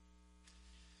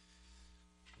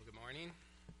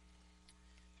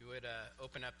would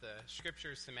open up the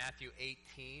scriptures to Matthew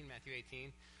 18. Matthew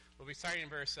 18. We'll be starting in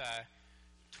verse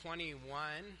 21.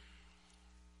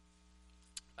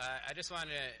 I just want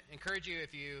to encourage you,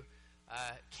 if you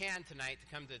can tonight,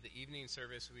 to come to the evening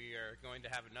service. We are going to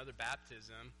have another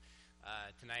baptism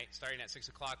tonight. Starting at 6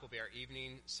 o'clock will be our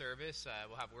evening service.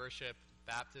 We'll have worship,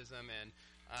 baptism, and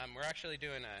we're actually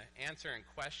doing an answer and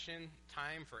question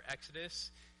time for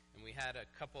Exodus. And we had a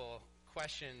couple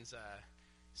questions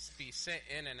be sent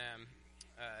in, and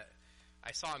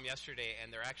I saw them yesterday,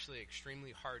 and they're actually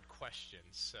extremely hard questions.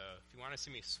 So if you want to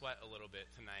see me sweat a little bit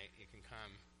tonight, you can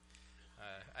come.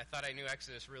 I thought I knew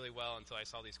Exodus really well until I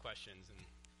saw these questions, and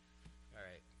all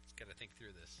right, just got to think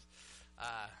through this.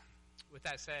 With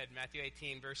that said, Matthew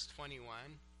 18, verse 21.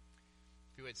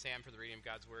 If you would stand for the reading of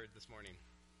God's word this morning.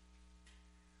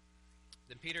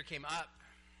 Then Peter came up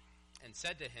and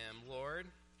said to him, "Lord,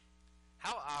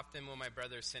 how often will my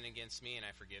brother sin against me and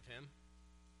I forgive him?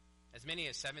 As many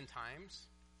as 7 times?"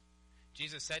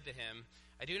 Jesus said to him,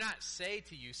 "I do not say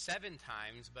to you 7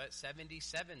 times, but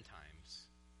 77 times.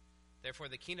 Therefore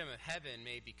the kingdom of heaven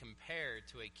may be compared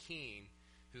to a king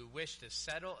who wished to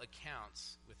settle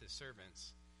accounts with his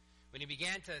servants. When he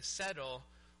began to settle,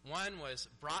 one was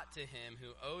brought to him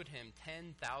who owed him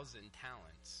 10,000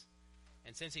 talents.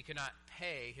 And since he could not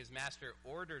pay, his master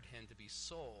ordered him to be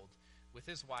sold with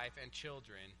his wife and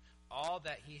children, all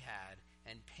that he had,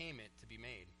 and payment to be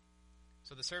made.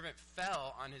 So the servant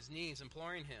fell on his knees,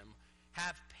 imploring him,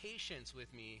 'Have patience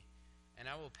with me, and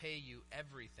I will pay you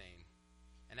everything.'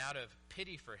 And out of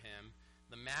pity for him,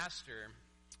 the master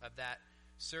of that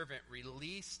servant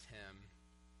released him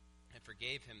and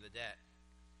forgave him the debt.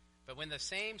 But when the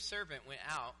same servant went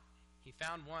out, he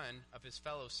found one of his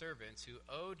fellow servants who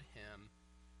owed him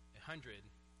 100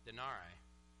 denarii.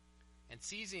 And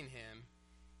seizing him,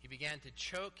 he began to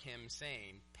choke him,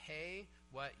 saying, 'Pay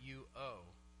what you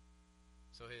owe.'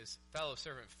 So his fellow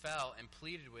servant fell and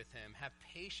pleaded with him, 'Have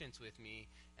patience with me,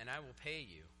 and I will pay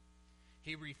you.'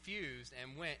 He refused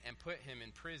and went and put him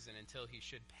in prison until he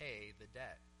should pay the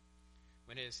debt.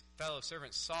 When his fellow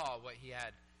servants saw what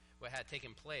had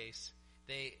taken place,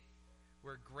 they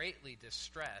were greatly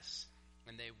distressed,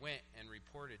 and they went and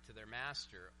reported to their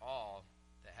master all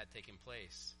that had taken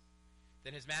place.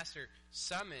 Then his master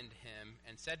summoned him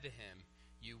and said to him,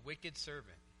 'You wicked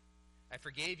servant, I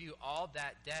forgave you all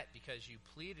that debt because you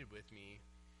pleaded with me,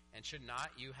 and should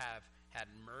not you have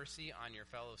had mercy on your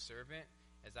fellow servant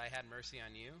as I had mercy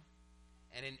on you?'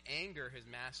 And in anger his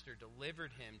master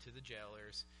delivered him to the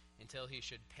jailers until he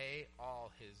should pay all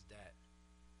his debt.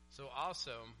 So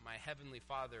also my heavenly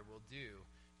Father will do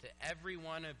to every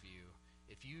one of you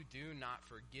if you do not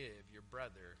forgive your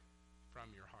brother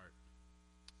from your heart."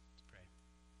 Let's pray.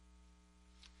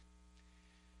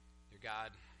 Dear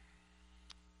God,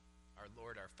 our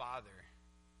Lord, our Father,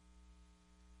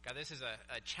 God, this is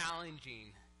a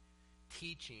challenging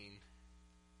teaching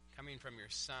coming from your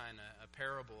Son, a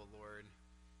parable, Lord,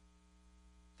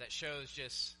 that shows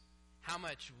just how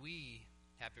much we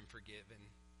have been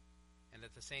forgiven, and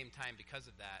at the same time, because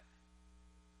of that,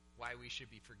 why we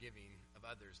should be forgiving of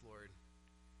others, Lord.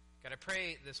 God, I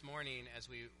pray this morning as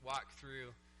we walk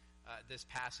through this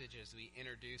passage, as we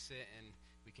introduce it, and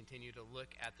we continue to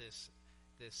look at this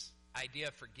idea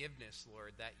of forgiveness,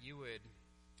 Lord, that you would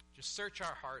just search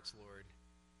our hearts, Lord,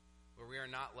 where we are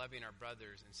not loving our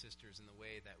brothers and sisters in the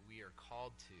way that we are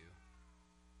called to.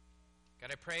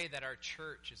 God, I pray that our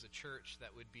church is a church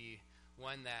that would be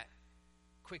one that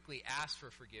quickly asks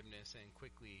for forgiveness and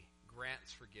quickly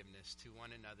grants forgiveness to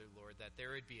one another, Lord, that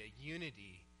there would be a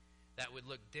unity that would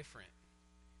look different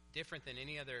than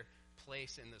any other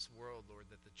place in this world, Lord,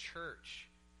 that the church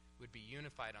would be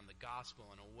unified on the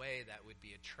gospel in a way that would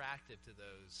be attractive to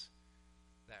those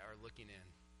that are looking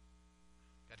in.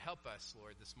 God, help us,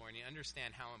 Lord, this morning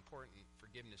understand how important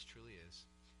forgiveness truly is.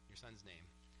 In your Son's name,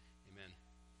 amen.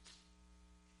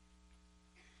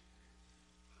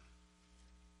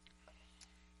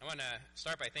 I want to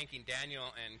start by thanking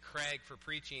Daniel and Craig for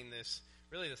preaching this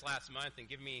last month and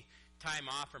giving me time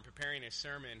off from preparing a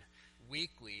sermon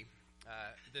weekly.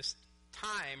 This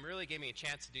time really gave me a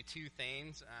chance to do 2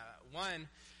 things. One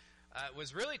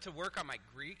was really to work on my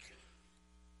Greek.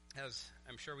 As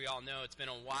I'm sure we all know, it's been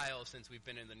a while since we've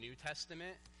been in the New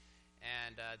Testament,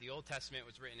 and the Old Testament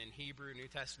was written in Hebrew, New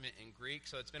Testament in Greek,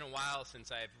 so it's been a while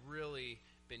since I've really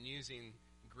been using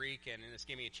Greek, and this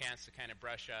gave me a chance to kind of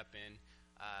brush up and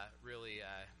really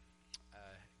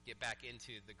get back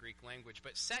into the Greek language.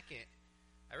 But second,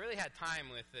 I really had time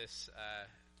with this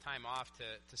time off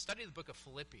to study the book of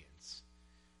Philippians,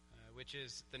 which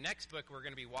is the next book we're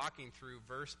going to be walking through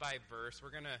verse by verse.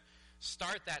 We're going to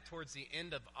start that towards the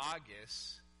end of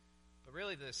August, But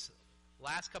really this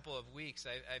last couple of weeks,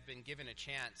 I've been given a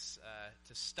chance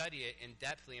to study it in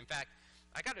depthly. In fact,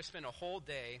 I got to spend a whole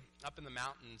day up in the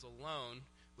mountains alone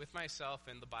with myself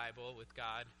and the Bible, with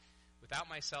God, without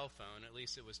my cell phone, at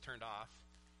least it was turned off,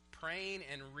 praying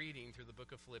and reading through the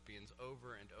book of Philippians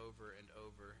over and over and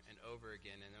over and over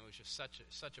again. And it was just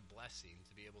such a blessing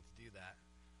to be able to do that.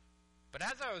 But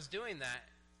as I was doing that,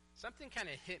 something kind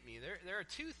of hit me. There are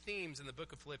two themes in the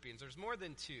book of Philippians. There's more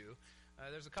than two.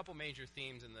 There's a couple major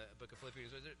themes in the book of Philippians,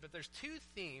 but there's two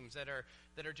themes that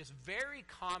are just very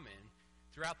common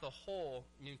throughout the whole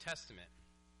New Testament.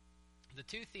 The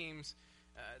two themes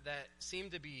that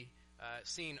seem to be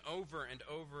seen over and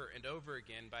over and over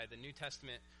again by the New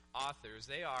Testament authors,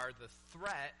 they are the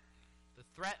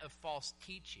threat of false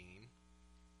teaching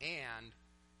and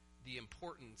the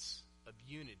importance of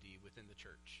unity within the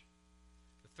church.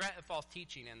 The threat of false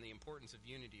teaching and the importance of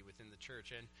unity within the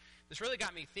church. And this really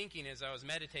got me thinking as I was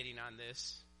meditating on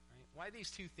this, right? Why these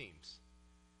two themes?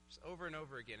 Just over and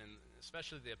over again, and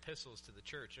especially the epistles to the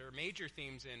church. There are major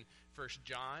themes in 1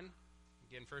 John.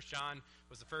 Again, 1 John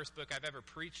was the first book I've ever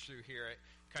preached through here at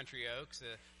Country Oaks.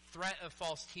 The threat of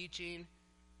false teaching,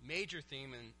 major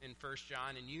theme in 1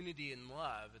 John, and unity and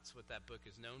love. It's what that book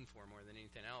is known for more than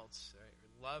anything else. Right?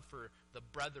 Love for the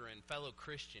brethren, fellow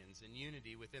Christians, and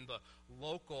unity within the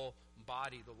local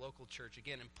body, the local church.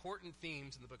 Again, important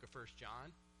themes in the book of 1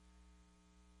 John.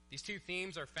 These two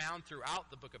themes are found throughout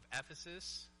the book of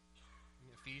Ephesus,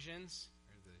 Ephesians,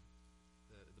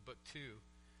 or the book 2,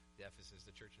 the Ephesus,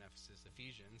 the church in Ephesus,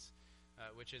 Ephesians,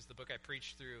 which is the book I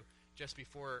preached through just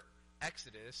before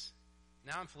Exodus.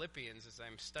 Now in Philippians, as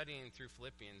I'm studying through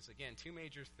Philippians, again, two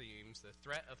major themes, the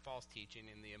threat of false teaching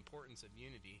and the importance of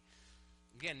unity.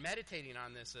 Again, meditating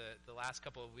on this the last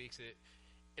couple of weeks,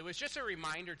 it was just a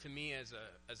reminder to me as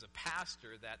a pastor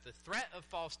that the threat of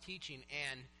false teaching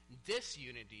and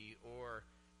disunity or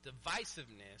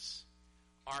divisiveness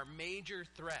are major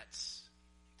threats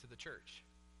to the church.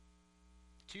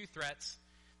 Two threats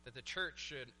that the church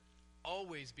should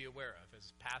always be aware of.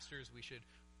 As pastors, we should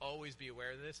always be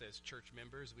aware of this. As church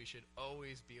members, we should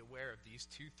always be aware of these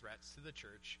two threats to the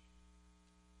church.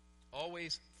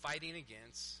 Always fighting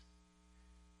against.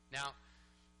 Now,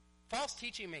 false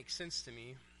teaching makes sense to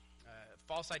me.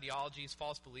 False ideologies,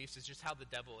 false beliefs is just how the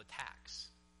devil attacks.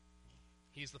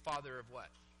 He's the father of what?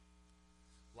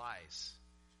 Lies.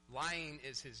 Lying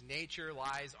is his nature.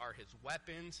 Lies are his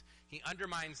weapons. He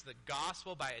undermines the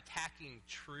gospel by attacking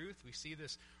truth. We see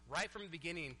this right from the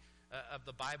beginning of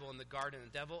the Bible in the garden.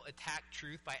 The devil attacked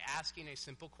truth by asking a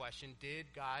simple question: did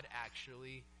God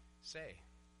actually say?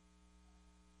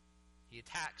 He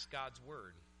attacks God's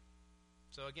word.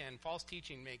 So again, false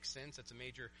teaching makes sense. It's a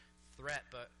major threat,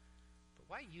 but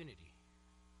why unity?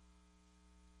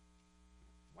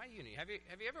 Why unity? Have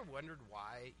you ever wondered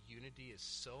why unity is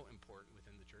so important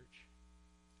within the church?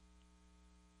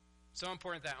 So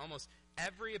important that almost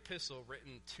every epistle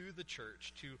written to the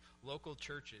church, to local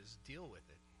churches, deal with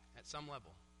it at some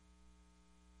level.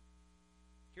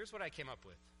 Here's what I came up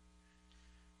with.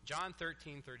 John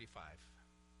 13:35.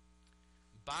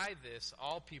 By this,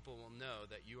 all people will know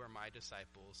that you are my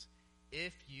disciples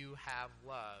if you have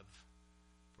love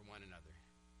for one another.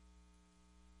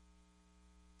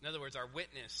 In other words, our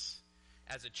witness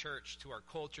as a church to our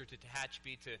culture, to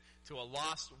Tehachapi, to a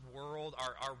lost world,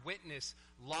 our witness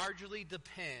largely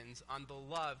depends on the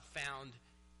love found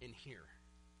in here.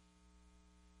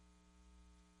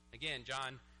 Again,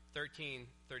 John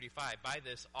 13:35. By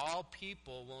this, all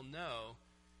people will know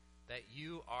that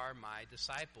you are my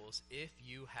disciples if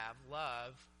you have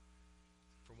love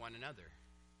for one another.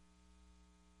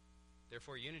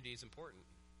 Therefore, unity is important.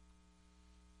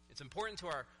 It's important to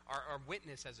our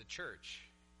witness as a church.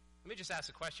 Let me just ask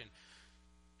a question.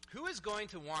 Who is going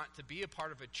to want to be a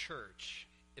part of a church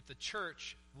if the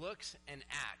church looks and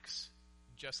acts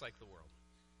just like the world?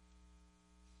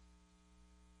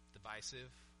 Divisive,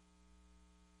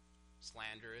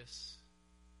 slanderous,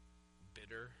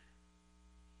 bitter,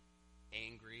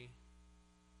 angry.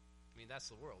 I mean, that's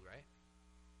the world, right?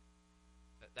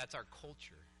 That's our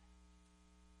culture.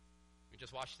 You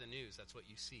just watch the news, that's what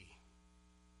you see.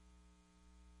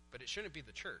 But it shouldn't be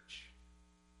the church.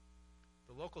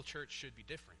 The local church should be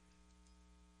different.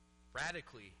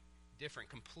 Radically different,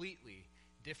 completely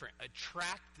different,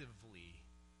 attractively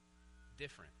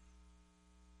different.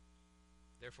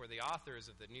 Therefore, the authors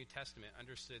of the New Testament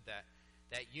understood that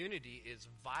unity is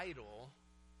vital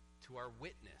to our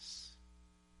witness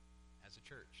as a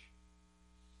church.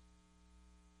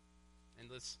 And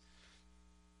this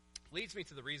leads me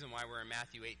to the reason why we're in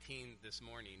Matthew 18 this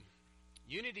morning.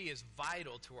 Unity is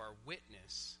vital to our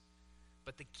witness,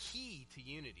 but the key to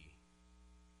unity,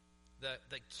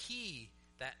 the key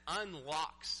that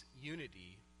unlocks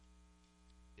unity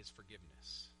is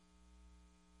forgiveness.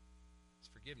 It's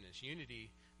forgiveness. Unity,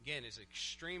 again, is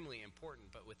extremely important,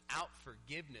 but without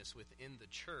forgiveness within the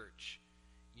church,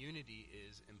 unity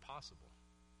is impossible.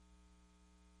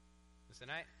 Listen,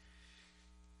 I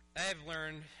have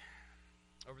learned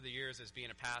over the years as being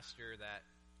a pastor that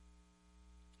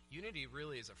unity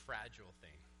really is a fragile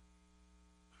thing.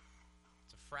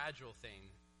 It's a fragile thing.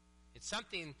 It's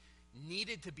something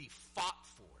needed to be fought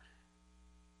for.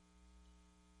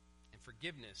 And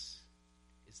forgiveness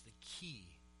is the key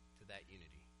to that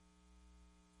unity.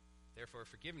 Therefore,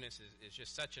 forgiveness is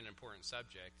just such an important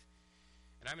subject.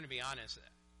 And I'm going to be honest,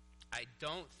 I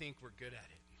don't think we're good at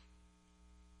it.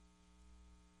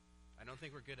 I don't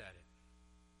think we're good at it.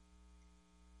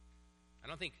 I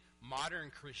don't think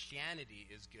modern Christianity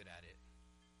is good at it.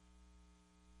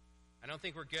 I don't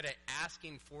think we're good at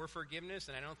asking for forgiveness,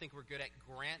 and I don't think we're good at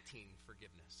granting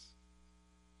forgiveness.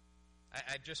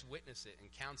 I've just witnessed it in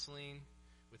counseling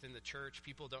within the church.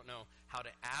 People don't know how to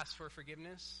ask for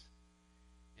forgiveness,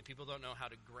 and people don't know how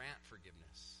to grant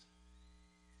forgiveness.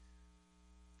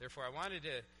 Therefore, I wanted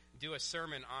to do a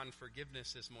sermon on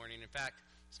forgiveness this morning. In fact,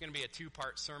 it's going to be a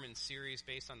two-part sermon series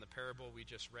based on the parable we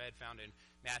just read, found in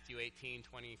Matthew 18,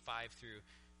 25 through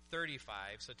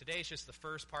 35. So today's just the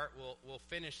first part. We'll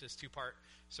finish this two-part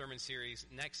sermon series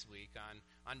next week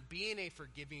on being a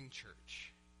forgiving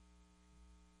church.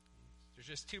 There's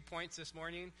just 2 points this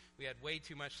morning. We had way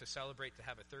too much to celebrate to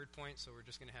have a third point, so we're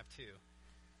just going to have two.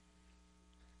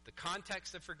 The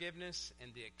context of forgiveness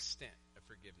and the extent of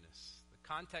forgiveness. The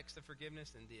context of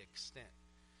forgiveness and the extent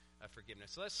of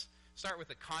forgiveness. So let's start with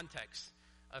the context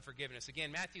of forgiveness.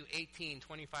 Again, Matthew 18,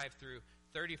 25 through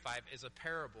 35 is a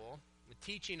parable, the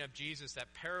teaching of Jesus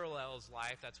that parallels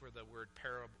life. That's where the word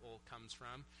parable comes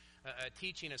from. A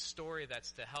teaching, a story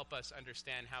that's to help us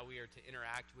understand how we are to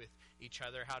interact with each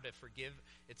other, how to forgive.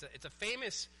 It's a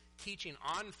famous teaching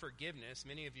on forgiveness.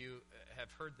 Many of you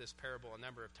have heard this parable a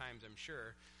number of times, I'm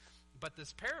sure. But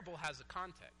this parable has a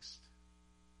context.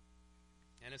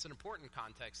 And it's an important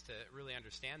context to really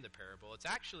understand the parable. It's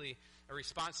actually a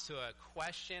response to a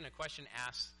question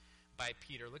asked by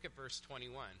Peter. Look at verse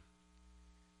 21.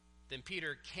 Then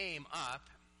Peter came up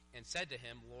and said to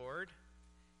him, Lord,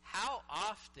 how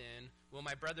often will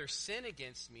my brother sin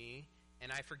against me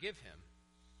and I forgive him?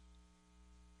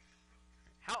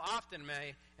 How often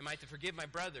am I to forgive my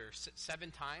brother?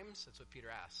 7 times? That's what Peter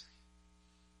asked.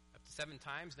 Up to 7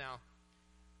 times? Now,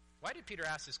 why did Peter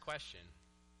ask this question?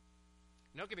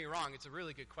 Don't get me wrong, it's a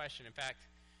really good question. In fact,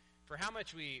 for how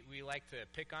much we like to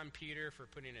pick on Peter for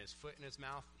putting his foot in his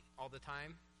mouth all the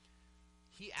time,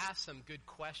 he asks some good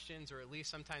questions, or at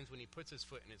least sometimes when he puts his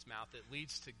foot in his mouth, it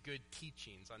leads to good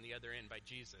teachings on the other end by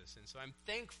Jesus. And so I'm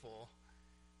thankful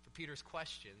for Peter's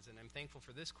questions, and I'm thankful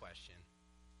for this question.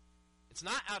 It's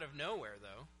not out of nowhere,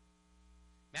 though.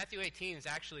 Matthew 18 is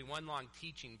actually one long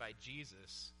teaching by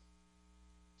Jesus.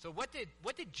 So what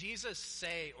did Jesus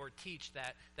say or teach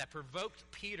that provoked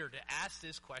Peter to ask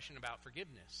this question about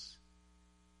forgiveness?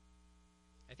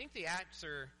 I think the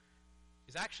answer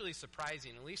is actually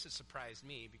surprising. At least it surprised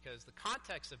me, because the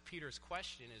context of Peter's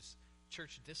question is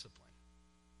church discipline.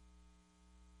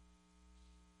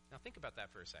 Now think about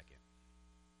that for a second.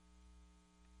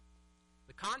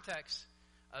 The context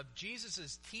of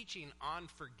Jesus' teaching on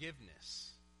forgiveness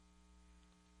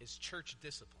is church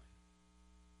discipline.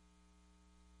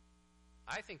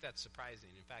 I think that's surprising.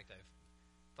 In fact, I've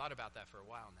thought about that for a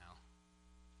while now.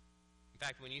 In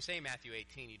fact, when you say Matthew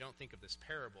 18, you don't think of this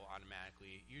parable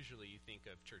automatically. Usually you think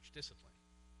of church discipline.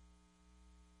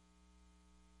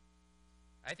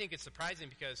 I think it's surprising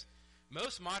because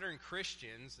most modern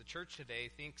Christians, the church today,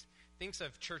 thinks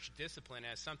of church discipline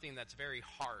as something that's very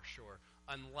harsh or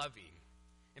unloving.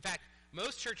 In fact,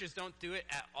 most churches don't do it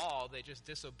at all. They just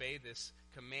disobey this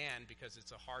command because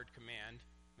it's a hard command.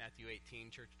 Matthew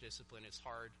 18, church discipline is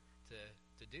hard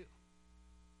to do.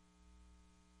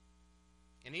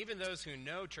 And even those who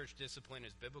know church discipline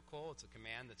is biblical, it's a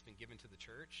command that's been given to the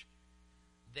church,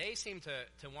 they seem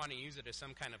to want to use it as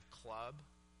some kind of club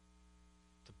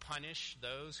to punish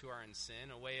those who are in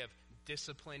sin, a way of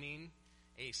disciplining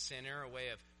a sinner, a way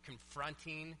of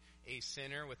confronting a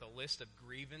sinner with a list of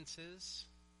grievances.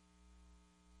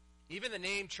 Even the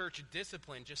name church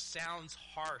discipline just sounds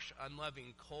harsh,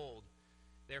 unloving, cold.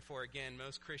 Therefore, again,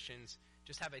 most Christians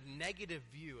just have a negative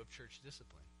view of church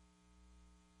discipline.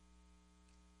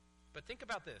 But think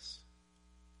about this.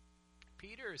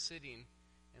 Peter is sitting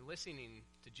and listening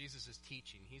to Jesus'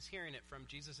 teaching. He's hearing it from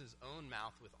Jesus' own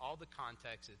mouth with all the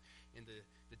context and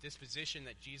the disposition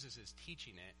that Jesus is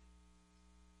teaching it.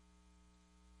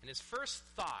 And his first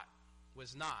thought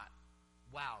was not,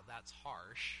 wow, that's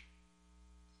harsh.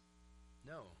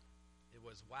 No, it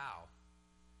was, wow,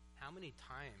 how many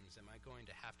times am I going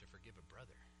to have to forgive a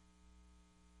brother?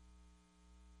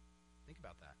 Think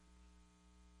about that.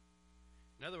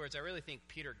 In other words, I really think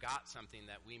Peter got something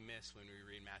that we miss when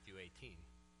we read Matthew 18.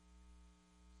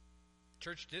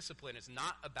 Church discipline is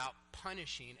not about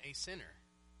punishing a sinner.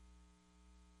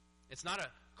 It's not a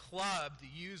club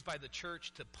used by the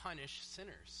church to punish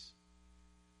sinners.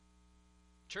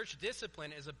 Church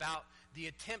discipline is about the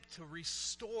attempt to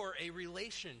restore a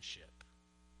relationship,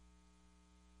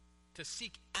 to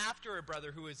seek after a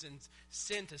brother who is in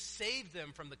sin, to save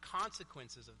them from the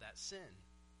consequences of that sin.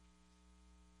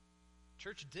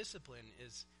 Church discipline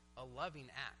is a loving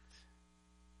act,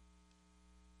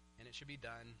 and it should be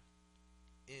done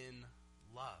in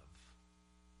love.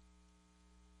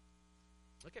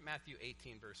 Look at Matthew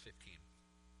 18, verse 15.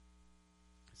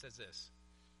 It says this: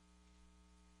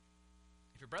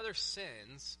 if your brother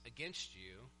sins against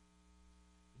you,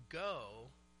 go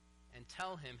and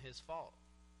tell him his fault,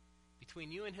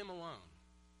 between you and him alone.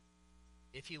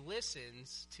 If he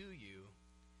listens to you,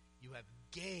 you have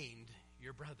gained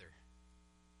your brother.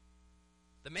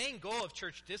 The main goal of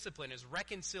church discipline is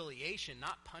reconciliation,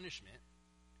 not punishment.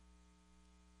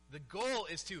 The goal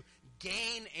is to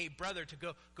gain a brother, to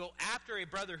go after a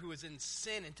brother who is in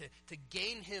sin and to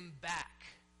gain him back.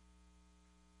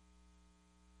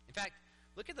 In fact,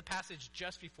 look at the passage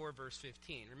just before verse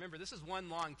 15. Remember, this is one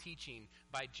long teaching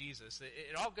by Jesus.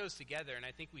 It all goes together, and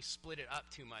I think we split it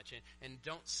up too much and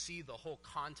don't see the whole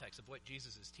context of what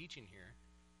Jesus is teaching here.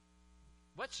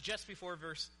 What's just before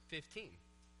verse 15?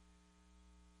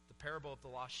 The parable of the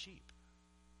lost sheep.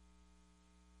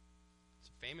 It's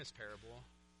a famous parable.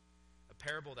 A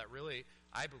parable that really,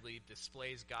 I believe,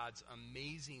 displays God's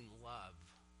amazing love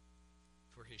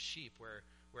for his sheep,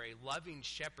 where a loving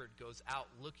shepherd goes out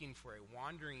looking for a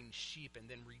wandering sheep and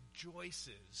then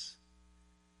rejoices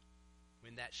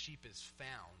when that sheep is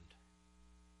found.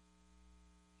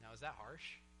 Now, is that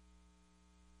harsh?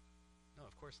 No,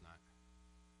 of course not.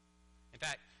 In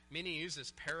fact, many use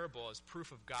this parable as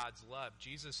proof of God's love.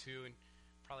 Jesus, who, and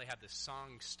probably have this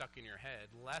song stuck in your head,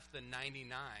 left the 99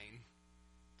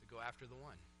 to go after the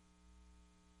one.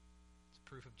 It's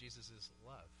proof of Jesus'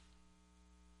 love.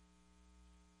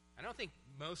 I don't think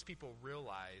most people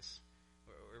realize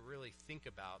or really think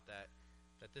about that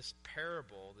this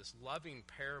parable, this loving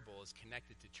parable, is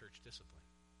connected to church discipline.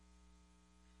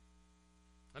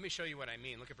 Let me show you what I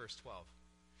mean. Look at verse 12.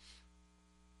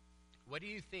 What do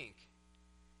you think?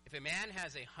 If a man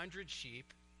has 100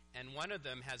 sheep and one of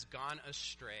them has gone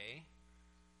astray,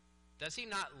 does he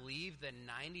not leave the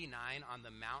 99 on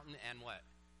the mountain and what?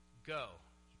 Go.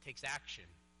 He takes action.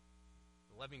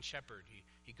 The loving shepherd,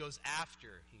 he goes after,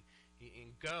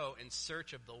 and go in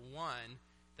search of the one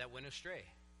that went astray.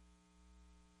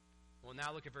 Well,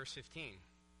 now look at verse 15.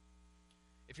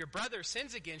 If your brother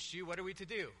sins against you, what are we to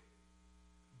do?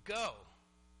 Go.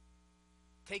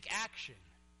 Take action.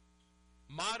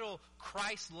 Model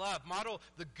Christ's love. Model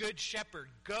the good shepherd.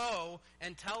 Go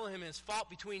and tell him his fault,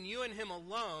 between you and him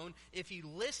alone. If he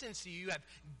listens to you, you have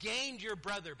gained your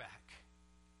brother back.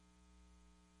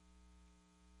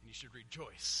 And you should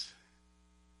rejoice.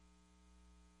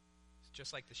 It's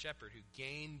just like the shepherd who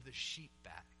gained the sheep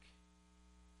back.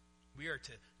 We are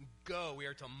to go. We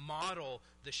are to model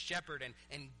the shepherd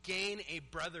and gain a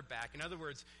brother back. In other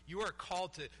words, you are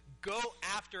called to go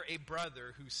after a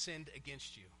brother who sinned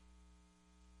against you.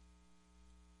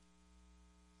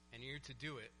 And you're to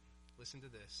do it, listen to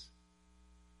this,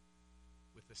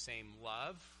 with the same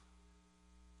love,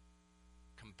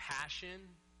 compassion,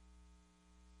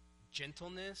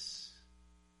 gentleness,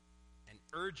 and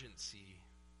urgency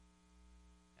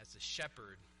as the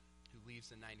shepherd who leaves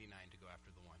the 99 to go after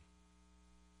the one.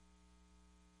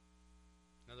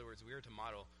 In other words, we are to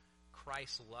model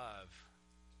Christ's love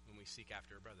when we seek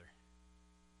after a brother.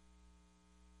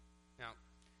 Now,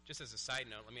 just as a side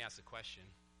note, let me ask a question.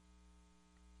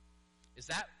 Is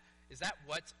that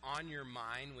what's on your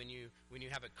mind when you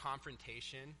have a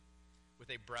confrontation with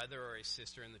a brother or a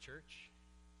sister in the church?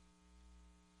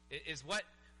 Is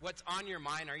what's on your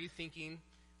mind? Are you thinking,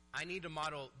 I need to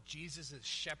model Jesus'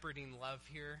 shepherding love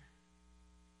here?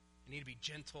 I need to be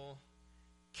gentle,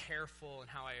 careful in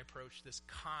how I approach this,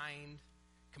 kind,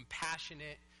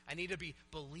 compassionate. I need to be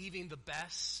believing the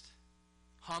best,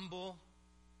 humble,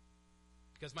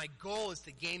 because my goal is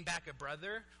to gain back a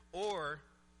brother? Or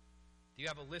do you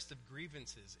have a list of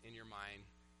grievances in your mind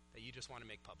that you just want to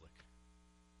make public?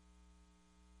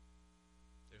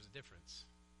 There's a difference.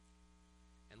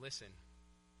 And listen,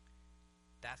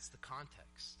 that's the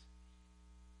context.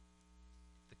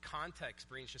 The context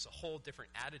brings just a whole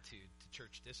different attitude to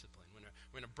church discipline.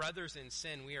 When a brother's in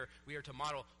sin, we are to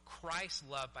model Christ's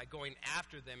love by going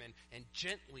after them and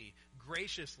gently,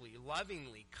 graciously,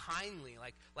 lovingly, kindly,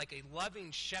 like a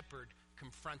loving shepherd,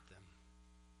 confront them.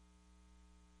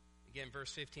 Again,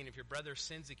 verse 15, if your brother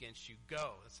sins against you,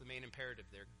 go. That's the main imperative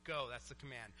there. Go, that's the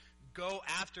command. Go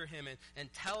after him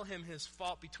and tell him his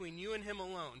fault between you and him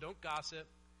alone. Don't gossip.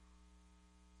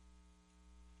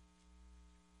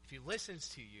 If he listens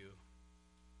to you,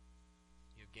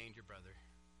 you've gained your brother.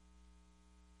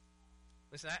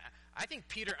 Listen, I think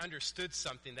Peter understood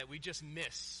something that we just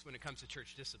miss when it comes to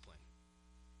church discipline.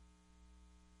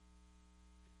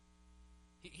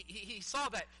 He saw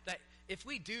that if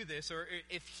we do this, or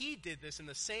if he did this in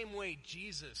the same way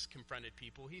Jesus confronted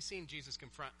people, he's seen Jesus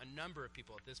confront a number of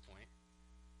people at this point.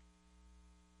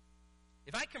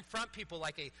 If I confront people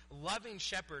like a loving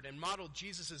shepherd and model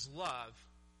Jesus' love,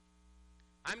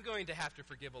 I'm going to have to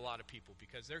forgive a lot of people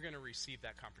because they're going to receive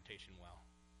that confrontation well.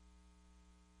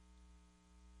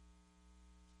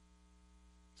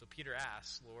 So Peter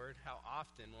asks, Lord, how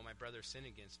often will my brother sin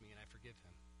against me and I forgive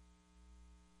him?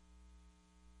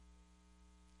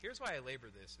 Here's why I labor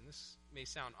this, and this may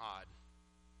sound odd.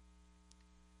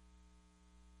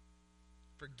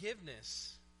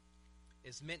 Forgiveness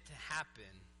is meant to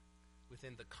happen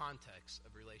within the context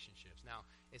of relationships. Now,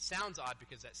 it sounds odd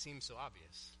because that seems so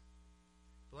obvious.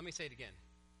 But let me say it again.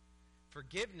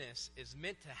 Forgiveness is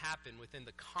meant to happen within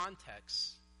the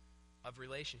context of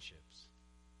relationships.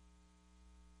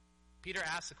 Peter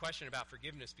asks the question about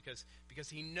forgiveness because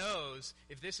he knows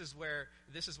if this is where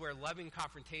loving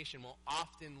confrontation will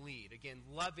often lead. Again,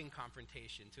 loving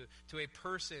confrontation to a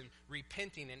person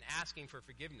repenting and asking for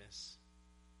forgiveness.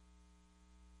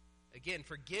 Again,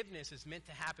 forgiveness is meant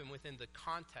to happen within the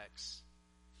context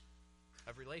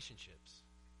of relationships.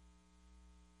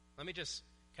 Let me just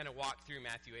kind of walk through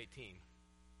Matthew 18.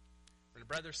 When a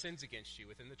brother sins against you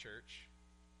within the church,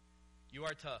 you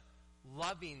are to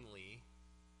lovingly,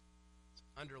 it's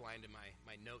underlined in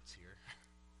my notes here,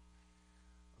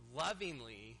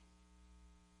 lovingly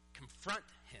confront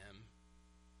him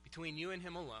between you and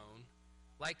him alone,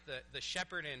 like the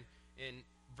shepherd in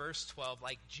verse 12,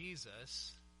 like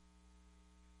Jesus.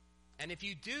 And if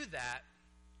you do that,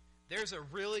 there's a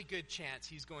really good chance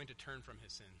he's going to turn from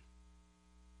his sin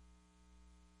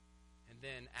and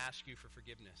then ask you for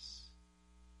forgiveness.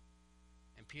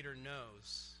 And Peter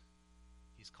knows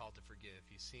he's called to forgive.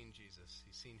 He's seen Jesus.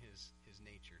 He's seen his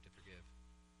nature to forgive.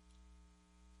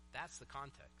 That's the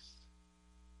context.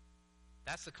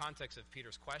 That's the context of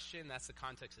Peter's question. That's the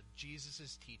context of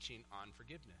Jesus' teaching on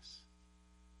forgiveness.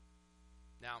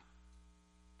 Now,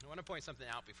 I want to point something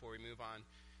out before we move on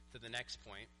to the next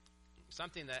point.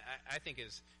 Something that I think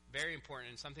is very important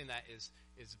and something that is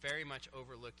very much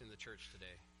overlooked in the church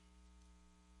today.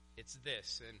 It's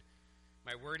this, and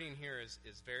my wording here is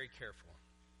very careful.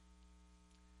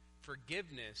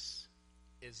 Forgiveness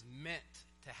is meant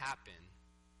to happen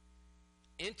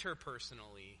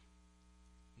interpersonally,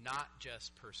 not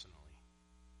just personally.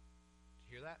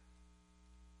 Did you hear that?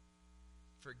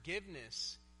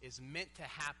 Forgiveness is meant to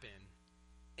happen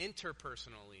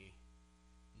interpersonally,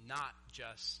 not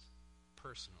just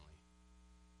personally.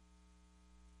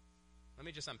 Let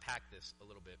me just unpack this a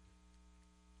little bit.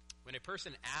 When a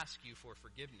person asks you for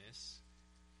forgiveness,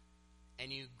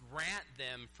 and you grant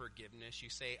them forgiveness, you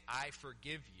say, I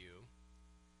forgive you.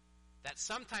 That's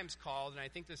sometimes called, and I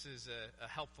think this is a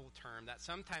helpful term, that's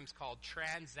sometimes called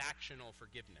transactional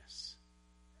forgiveness.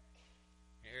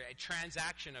 A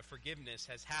transaction of forgiveness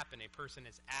has happened. A person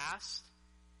has asked,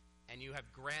 and you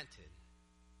have granted.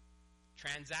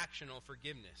 Transactional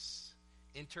forgiveness.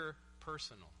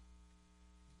 Interpersonal.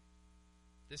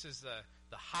 This is the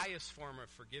highest form of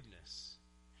forgiveness.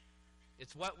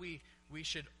 It's what we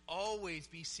should always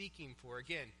be seeking for.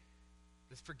 Again,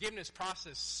 the forgiveness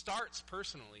process starts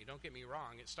personally. Don't get me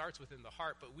wrong. It starts within the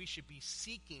heart, but we should be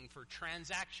seeking for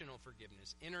transactional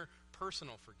forgiveness,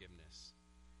 interpersonal forgiveness.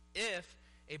 If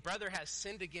a brother has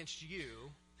sinned against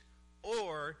you,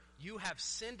 or you have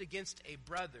sinned against a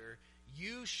brother,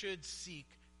 you should seek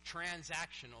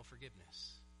transactional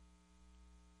forgiveness.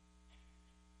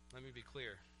 Let me be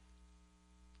clear.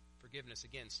 Forgiveness,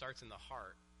 again, starts in the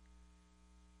heart.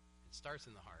 It starts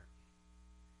in the heart.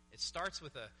 It starts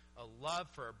with a love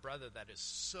for a brother that is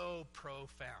so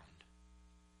profound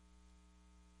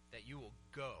that you will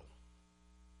go.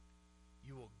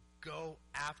 You will go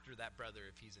after that brother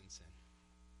if he's in sin.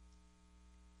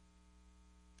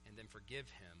 And then forgive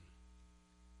him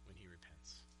when he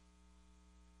repents.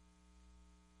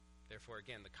 Therefore,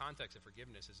 again, the context of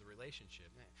forgiveness is a relationship.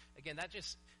 Again, that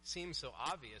just seems so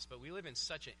obvious, but we live in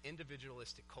such an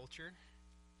individualistic culture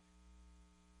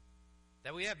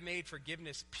That we have made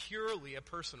forgiveness purely a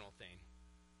personal thing.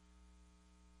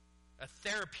 A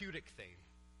therapeutic thing.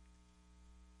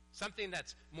 Something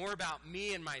that's more about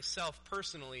me and myself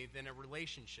personally than a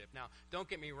relationship. Now, don't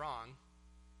get me wrong.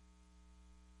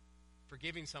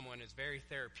 Forgiving someone is very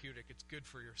therapeutic. It's good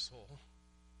for your soul.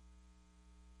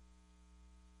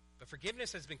 But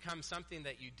forgiveness has become something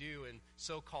that you do in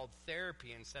so-called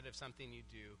therapy instead of something you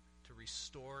do to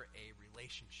restore a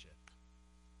relationship.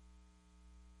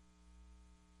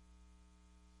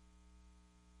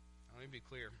 Now, let me be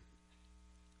clear.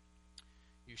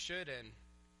 You should and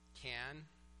can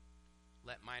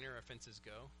let minor offenses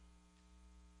go,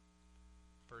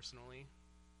 personally,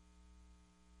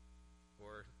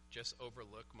 or just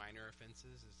overlook minor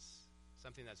offenses. It's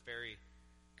something that's very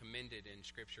commended in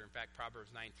Scripture. In fact, Proverbs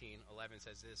 19:11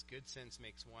 says this: good sense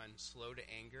makes one slow to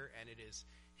anger, and it is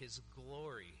his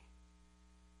glory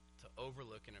to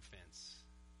overlook an offense,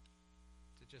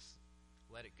 to just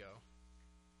let it go.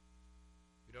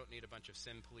 We don't need a bunch of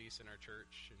sin police in our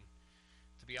church. And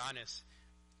to be honest,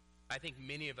 I think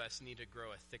many of us need to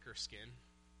grow a thicker skin.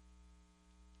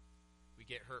 We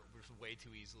get hurt way too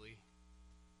easily.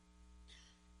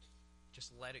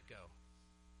 Just let it go.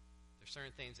 There's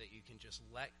certain things that you can just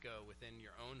let go within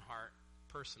your own heart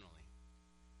personally.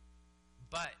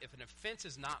 But if an offense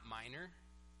is not minor,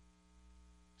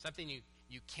 something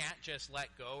you can't just let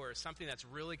go, or something that's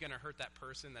really going to hurt that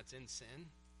person that's in sin,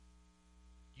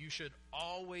 you should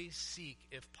always seek,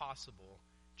 if possible,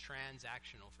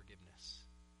 transactional forgiveness.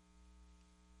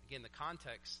 Again, the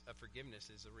context of forgiveness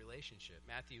is a relationship.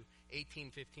 Matthew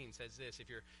 18:15 says this: if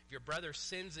your brother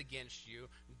sins against you,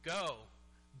 go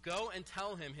and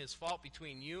tell him his fault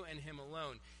between you and him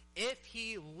alone. If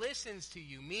he listens to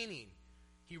you, meaning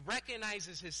he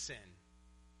recognizes his sin,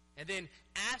 and then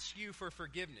asks you for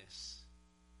forgiveness,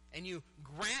 and you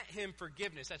grant him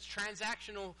forgiveness, that's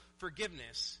transactional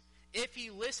forgiveness. If he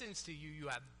listens to you, you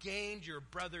have gained your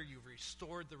brother, you've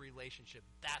restored the relationship.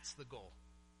 That's the goal.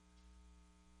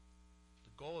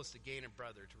 The goal is to gain a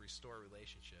brother, to restore a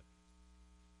relationship.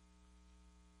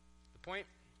 The point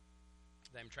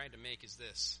that I'm trying to make is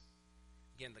this.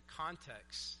 Again, the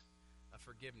context of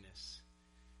forgiveness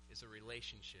is a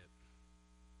relationship.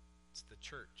 It's the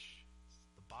church. It's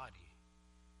the body.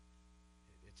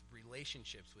 It's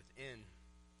relationships within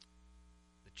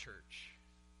the church.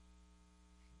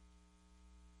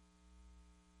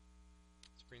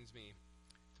 This brings me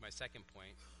to my second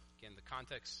point. Again, the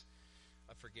context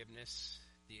of forgiveness,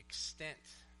 the extent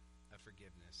of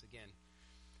forgiveness. Again,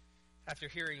 after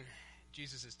hearing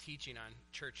Jesus' teaching on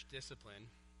church discipline,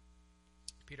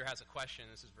 Peter has a question.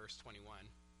 This is verse 21.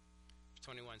 Verse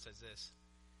 21 says this: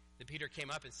 then Peter came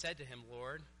up and said to him,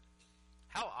 Lord,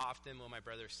 how often will my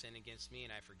brother sin against me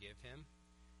and I forgive him?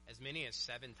 As many as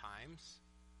 7 times?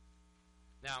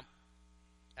 Now,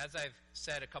 as I've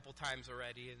said a couple times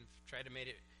already and tried to make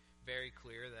it very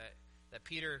clear that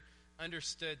Peter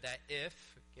understood that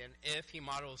if he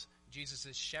models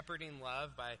Jesus' shepherding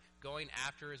love by going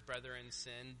after his brother in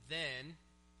sin, then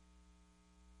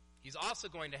he's also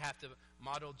going to have to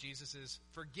model Jesus'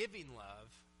 forgiving love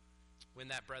when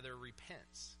that brother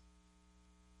repents.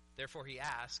 Therefore, he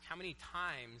asks, how many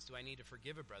times do I need to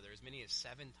forgive a brother? As many as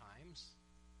 7 times?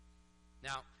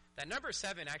 Now, that number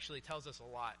 7 actually tells us a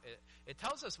lot. It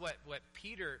tells us what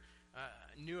Peter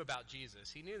knew about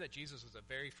Jesus. He knew that Jesus was a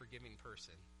very forgiving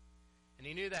person. And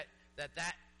he knew that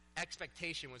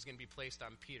expectation was going to be placed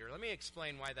on Peter. Let me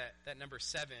explain why that number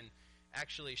 7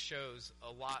 actually shows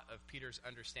a lot of Peter's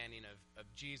understanding of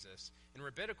Jesus. In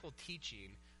rabbinical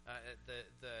teaching,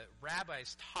 the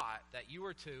rabbis taught that you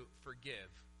were to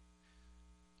forgive.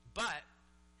 But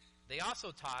they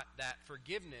also taught that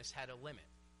forgiveness had a limit.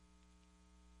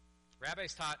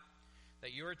 Rabbis taught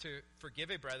that you were to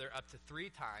forgive a brother up to 3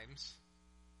 times,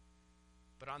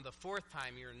 but on the 4th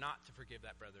time, you're not to forgive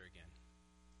that brother again.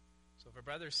 So if a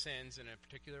brother sins in a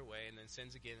particular way, and then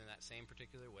sins again in that same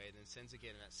particular way, and then sins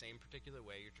again in that same particular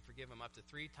way, you're to forgive him up to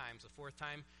 3 times. The 4th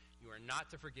time, you are not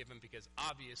to forgive him because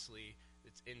obviously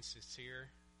it's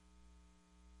insincere.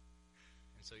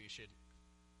 And so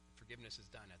forgiveness is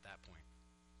done at that point.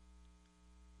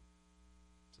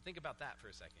 So think about that for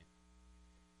a second.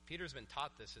 Peter's been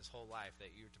taught this his whole life, that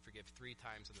you're to forgive 3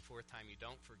 times, and the 4th time you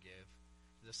don't forgive.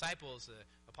 The disciples, the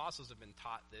apostles have been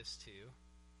taught this too.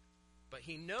 But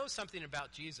he knows something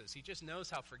about Jesus. He just knows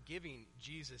how forgiving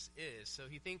Jesus is. So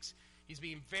he thinks he's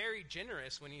being very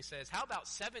generous when he says, how about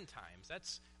 7 times?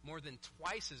 That's more than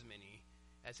twice as many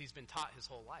as he's been taught his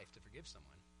whole life to forgive someone.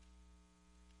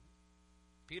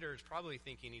 Peter is probably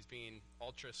thinking he's being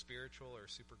ultra spiritual or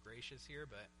super gracious here,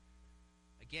 but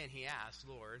again, he asks,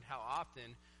 Lord, how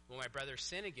often will my brother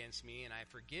sin against me and I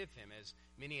forgive him as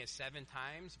many as 7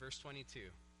 times? Verse 22.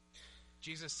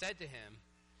 Jesus said to him,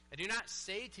 I do not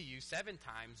say to you 7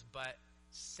 times, but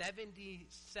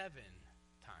 77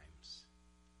 times.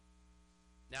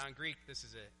 Now in Greek, this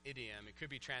is an idiom. It could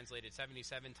be translated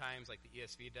 77 times like the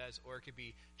ESV does, or it could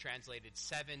be translated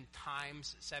 7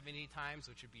 times 70 times,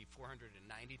 which would be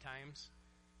 490 times.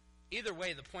 Either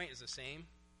way, the point is the same.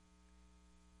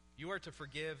 You are to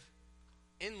forgive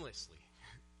endlessly.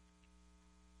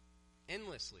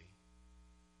 Endlessly.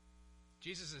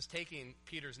 Jesus is taking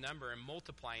Peter's number and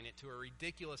multiplying it to a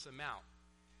ridiculous amount.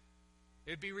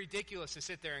 It would be ridiculous to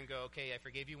sit there and go, okay, I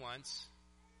forgave you once,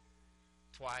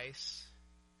 twice,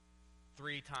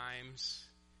 3 times,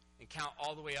 and count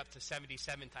all the way up to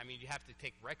 77 times. I mean, you have to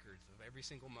take records of every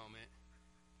single moment.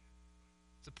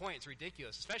 It's the point. It's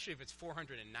ridiculous, especially if it's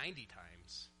 490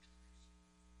 times.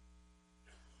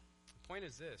 The point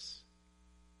is this.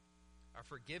 Our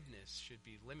forgiveness should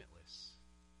be limitless.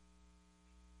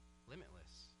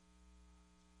 Limitless.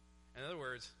 In other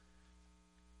words,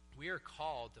 we are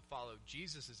called to follow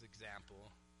Jesus'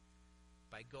 example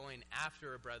by going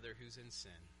after a brother who's in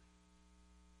sin.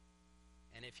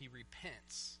 And if he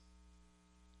repents,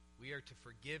 we are to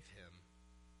forgive him.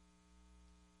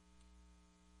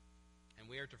 And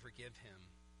we are to forgive him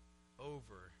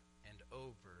over and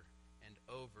over and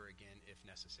over again if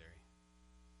necessary.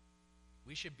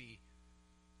 We should be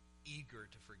eager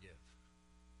to forgive.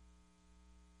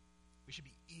 We should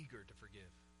be eager to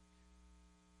forgive.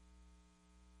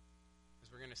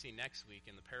 As we're going to see next week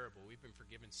in the parable, we've been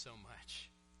forgiven so much.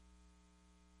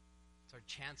 It's our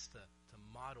chance to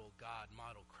model God,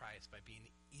 model Christ by being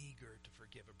eager to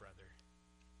forgive a brother.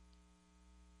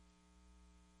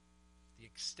 The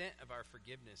extent of our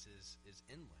forgiveness is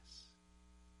endless.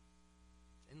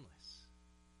 It's endless.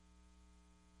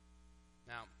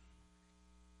 Now,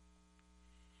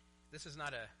 this is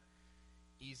not a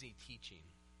easy teaching.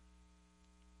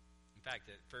 In fact,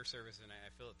 at first service, and I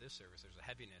feel at this service, there's a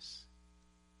heaviness.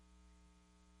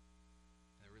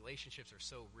 The relationships are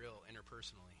so real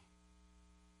interpersonally.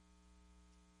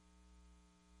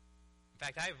 In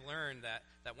fact, I've learned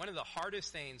that one of the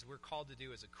hardest things we're called to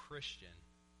do as a Christian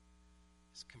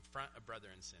is confront a brother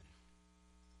in sin.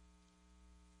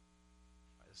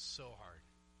 It's so hard.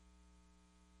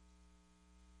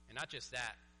 And not just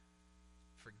that,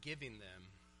 forgiving them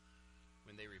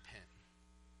when they repent.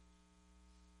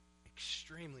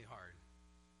 Extremely hard.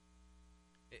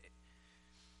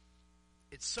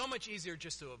 It's so much easier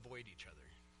just to avoid each other.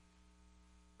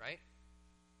 Right?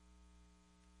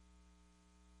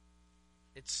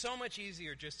 It's so much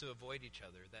easier just to avoid each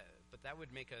other, but that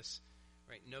would make us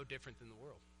no different than the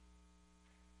world.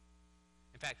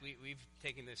 In fact, we've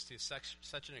taken this to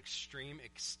such an extreme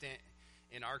extent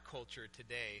in our culture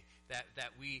today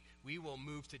that we will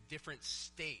move to different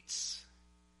states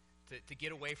to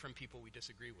get away from people we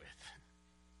disagree with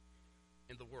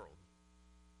in the world.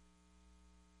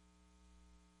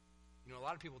 You know, a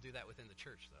lot of people do that within the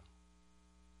church, though.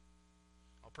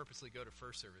 I'll purposely go to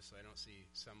first service so I don't see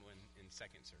someone in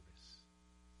second service.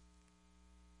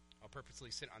 I'll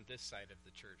purposely sit on this side of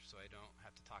the church so I don't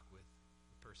have to talk with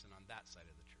the person on that side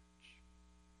of the church.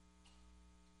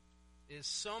 It is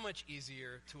so much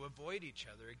easier to avoid each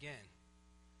other. Again,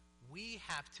 we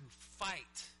have to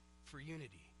fight for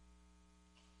unity.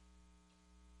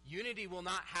 Unity will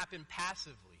not happen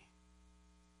passively.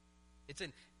 It's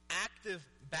an active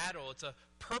battle. It's a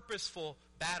purposeful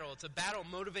battle. It's a battle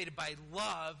motivated by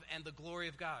love and the glory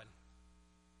of God.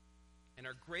 And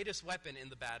our greatest weapon in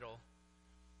the battle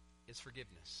is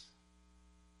forgiveness.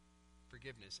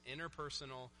 Forgiveness.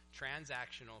 Interpersonal,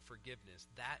 transactional forgiveness.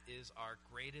 That is our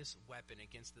greatest weapon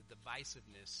against the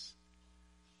divisiveness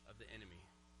of the enemy.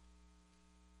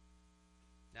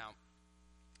 Now,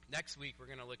 next week we're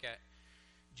going to look at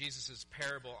Jesus'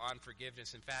 parable on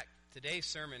forgiveness. In fact, today's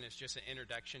sermon is just an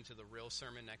introduction to the real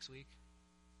sermon next week.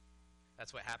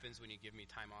 That's what happens when you give me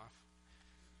time off.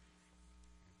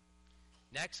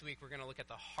 Next week, we're going to look at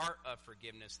the heart of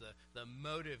forgiveness, the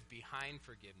motive behind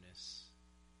forgiveness.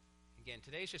 Again,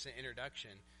 today's just an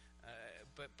introduction.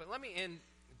 But let me end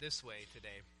this way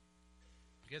today.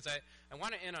 Because I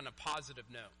want to end on a positive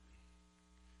note.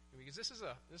 Because this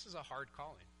is a hard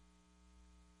calling.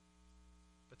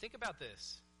 But think about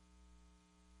this.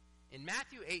 In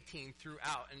Matthew 18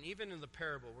 throughout, and even in the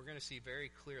parable, we're going to see very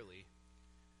clearly,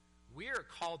 we are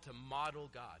called to model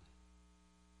God.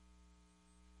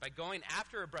 By going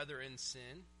after a brother in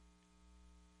sin,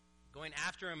 going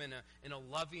after him in a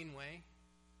loving way,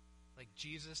 like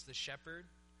Jesus the shepherd,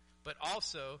 but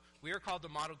also we are called to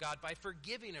model God by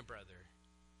forgiving a brother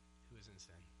who is in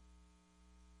sin.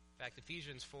 In fact,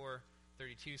 Ephesians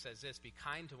 32 says this, be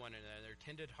kind to one another,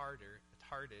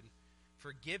 tender-hearted,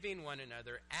 forgiving one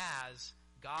another as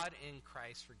God in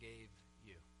Christ forgave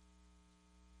you.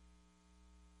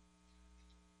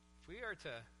 If we are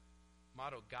to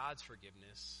model God's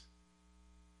forgiveness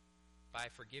by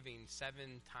forgiving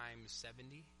 7 times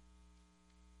 70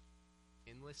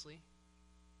 endlessly,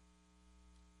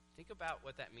 think about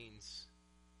what that means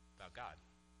about God.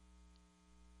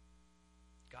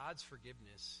 God's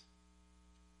forgiveness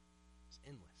is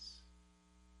endless.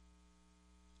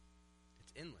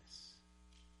 It's endless.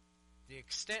 The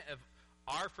extent of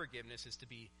our forgiveness is to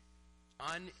be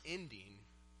unending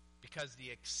because the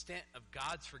extent of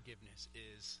God's forgiveness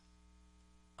is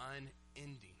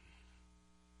unending.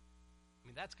 I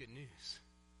mean, that's good news.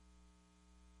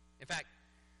 In fact,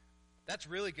 that's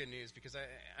really good news because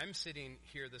I'm sitting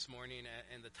here this morning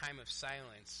in the time of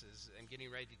silence as I'm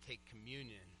getting ready to take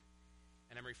communion,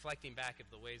 and I'm reflecting back of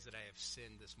the ways that I have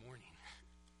sinned this morning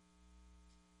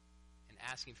and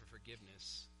asking for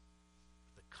forgiveness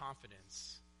with the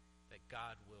confidence that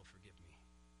God will forgive me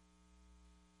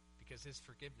because his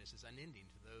forgiveness is unending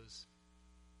to those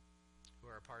who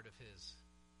are a part of his.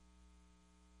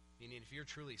 Meaning, if you're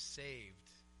truly saved,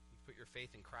 you've put your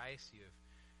faith in Christ, you have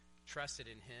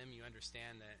trusted in him, you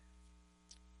understand that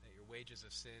your wages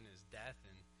of sin is death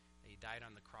and that he died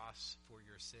on the cross for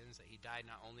your sins, that he died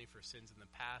not only for sins in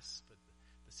the past, but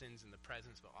the sins in the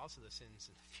present, but also the sins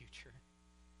in the future.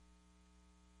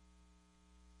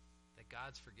 That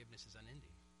God's forgiveness is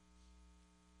unending.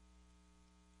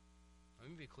 Let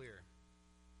me be clear.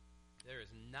 There is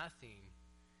nothing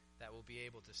that will be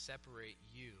able to separate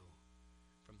you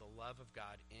from the love of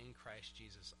God in Christ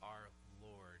Jesus our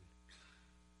Lord.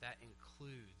 That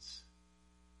includes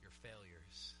your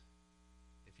failures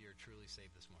if you're truly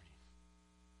saved this morning.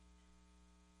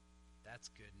 That's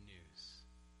good news.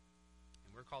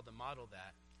 And we're called to model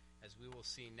that, as we will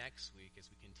see next week as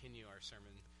we continue our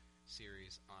sermon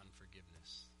series on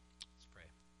forgiveness. Let's pray.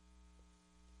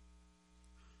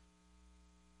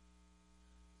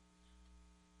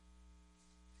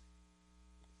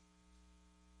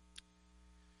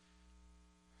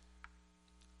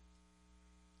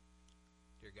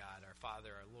 Dear God, our Father,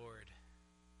 our Lord,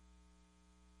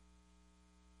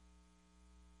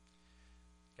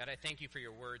 God, I thank you for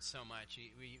your word so much.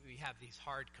 We have these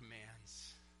hard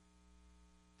commands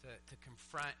to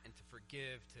confront and to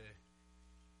forgive,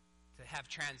 to have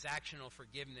transactional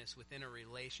forgiveness within a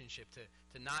relationship,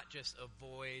 to not just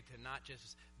avoid, to not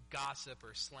just gossip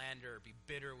or slander or be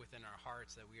bitter within our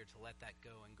hearts, that we are to let that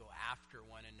go and go after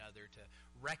one another, to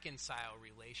reconcile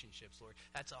relationships, Lord.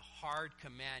 That's a hard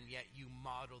command, yet you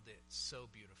modeled it so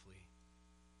beautifully.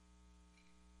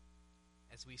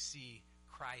 As we see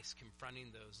Christ confronting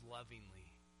those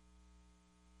lovingly.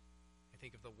 I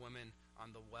think of the woman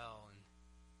on the well and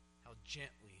how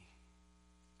gently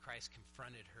Christ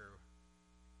confronted her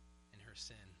in her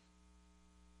sin.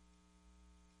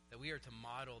 That we are to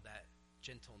model that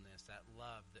gentleness, that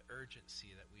love, the urgency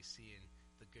that we see in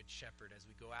the Good Shepherd as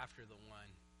we go after the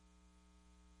one.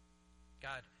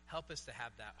 God, help us to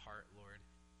have that heart, Lord.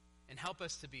 And help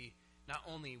us to be not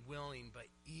only willing, but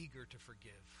eager to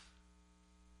forgive.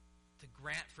 To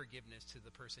grant forgiveness to the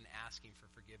person asking for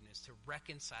forgiveness. To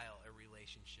reconcile a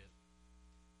relationship.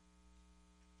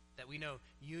 That we know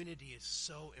unity is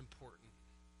so important.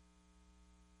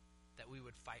 That we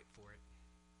would fight for it.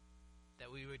 That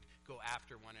we would go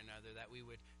after one another, that we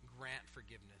would grant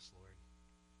forgiveness, Lord.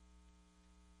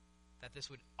 That this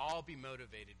would all be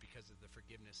motivated because of the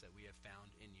forgiveness that we have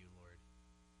found in you, Lord.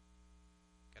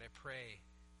 God, I pray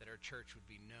that our church would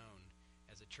be known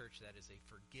as a church that is a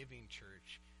forgiving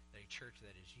church, a church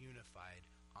that is unified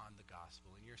on the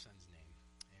gospel. In your Son's name.